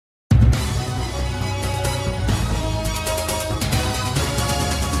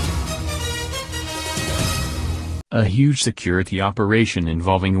A huge security operation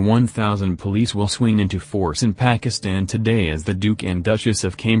involving 1,000 police will swing into force in Pakistan today as the Duke and Duchess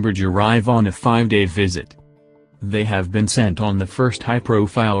of Cambridge arrive on a 5-day visit. They have been sent on the first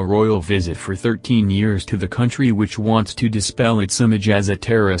high-profile royal visit for 13 years to the country, which wants to dispel its image as a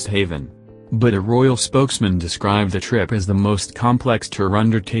terrorist haven. But a royal spokesman described the trip as the most complex tour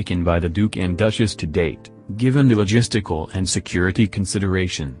undertaken by the Duke and Duchess to date, given the logistical and security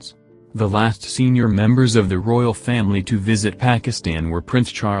considerations. The last senior members of the royal family to visit Pakistan were Prince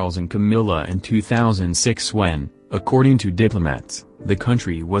Charles and Camilla in 2006 when, according to diplomats, the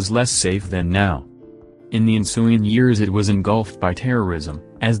country was less safe than now. In the ensuing years it was engulfed by terrorism,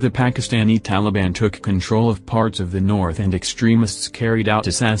 as the Pakistani Taliban took control of parts of the north and extremists carried out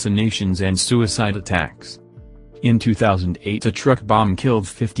assassinations and suicide attacks. In 2008 a truck bomb killed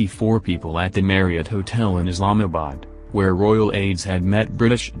 54 people at the Marriott Hotel in Islamabad, where royal aides had met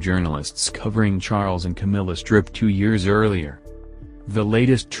British journalists covering Charles and Camilla's trip 2 years earlier. The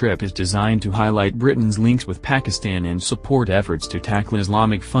latest trip is designed to highlight Britain's links with Pakistan and support efforts to tackle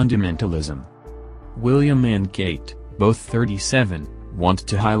Islamic fundamentalism. William and Kate, both 37, want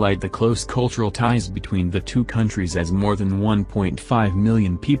to highlight the close cultural ties between the two countries, as more than 1.5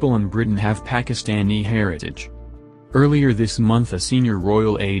 million people in Britain have Pakistani heritage. Earlier this month a senior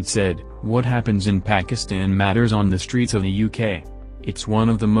royal aide said, "What happens in Pakistan matters on the streets of the UK. It's one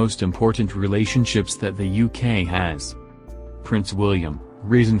of the most important relationships that the UK has." Prince William,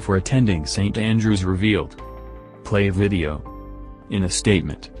 reason for attending St Andrews revealed. Play video. In a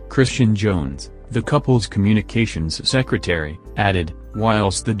statement, Christian Jones, the couple's communications secretary, added,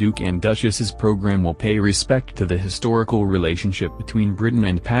 "Whilst the Duke and Duchess's program will pay respect to the historical relationship between Britain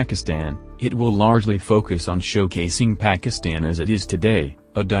and Pakistan, it will largely focus on showcasing Pakistan as it is today,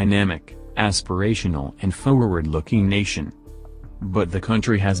 a dynamic, aspirational and forward-looking nation." But the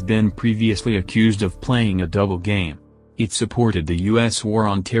country has been previously accused of playing a double game. It supported the U.S. war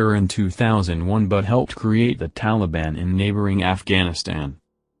on terror in 2001 but helped create the Taliban in neighboring Afghanistan.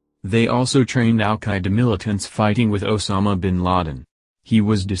 They also trained al-Qaeda militants fighting with Osama bin Laden. He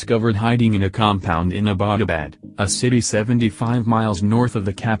was discovered hiding in a compound in Abbottabad, a city 75 miles north of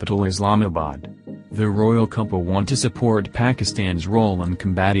the capital Islamabad. The royal couple want to support Pakistan's role in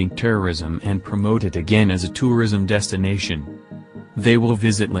combating terrorism and promote it again as a tourism destination. They will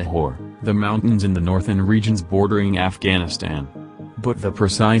visit Lahore, the mountains in the northern regions bordering Afghanistan. But the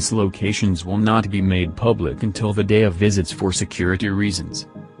precise locations will not be made public until the day of visits for security reasons.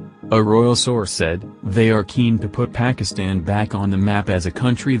 A royal source said, "They are keen to put Pakistan back on the map as a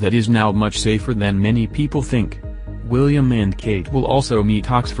country that is now much safer than many people think." William and Kate will also meet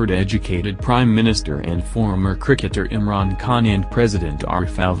Oxford-educated Prime Minister and former cricketer Imran Khan and President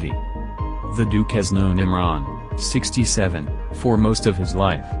Arif Alvi. The Duke has known Imran, 67, for most of his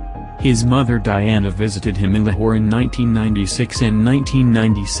life. His mother Diana visited him in Lahore in 1996 and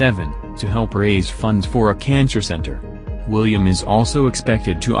 1997, to help raise funds for a cancer center. William is also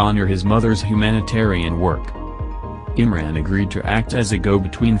expected to honor his mother's humanitarian work. Imran agreed to act as a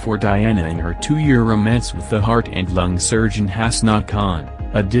go-between for Diana in her 2-year romance with the heart and lung surgeon Hasnat Khan,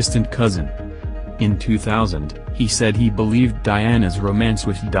 a distant cousin. In 2000, he said he believed Diana's romance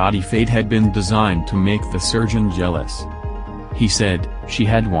with Dadi Fate had been designed to make the surgeon jealous. He said, "She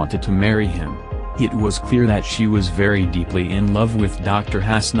had wanted to marry him. It was clear that she was very deeply in love with Dr.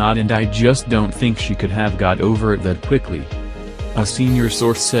 Hasnat and I just don't think she could have got over it that quickly." A senior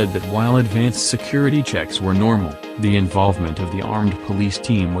source said that while advanced security checks were normal, the involvement of the armed police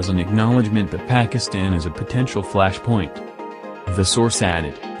team was an acknowledgement that Pakistan is a potential flashpoint. The source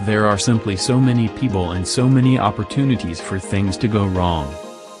added, "There are simply so many people and so many opportunities for things to go wrong.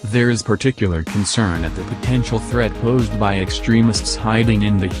 There is particular concern at the potential threat posed by extremists hiding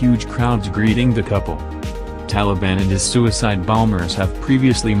in the huge crowds greeting the couple." Taliban and his suicide bombers have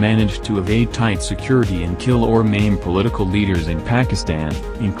previously managed to evade tight security and kill or maim political leaders in Pakistan,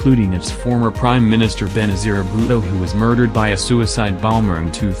 including its former Prime Minister Benazir Bhutto, who was murdered by a suicide bomber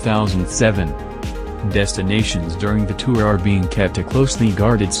in 2007. Destinations during the tour are being kept a closely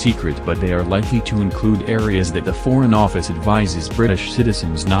guarded secret, but they are likely to include areas that the Foreign Office advises British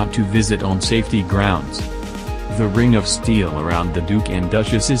citizens not to visit on safety grounds. The Ring of Steel around the Duke and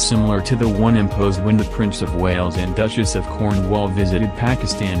Duchess is similar to the one imposed when the Prince of Wales and Duchess of Cornwall visited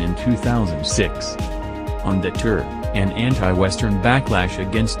Pakistan in 2006. On the tour, an anti-Western backlash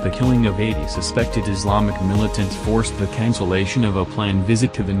against the killing of 80 suspected Islamic militants forced the cancellation of a planned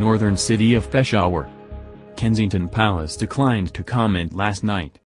visit to the northern city of Peshawar. Kensington Palace declined to comment last night.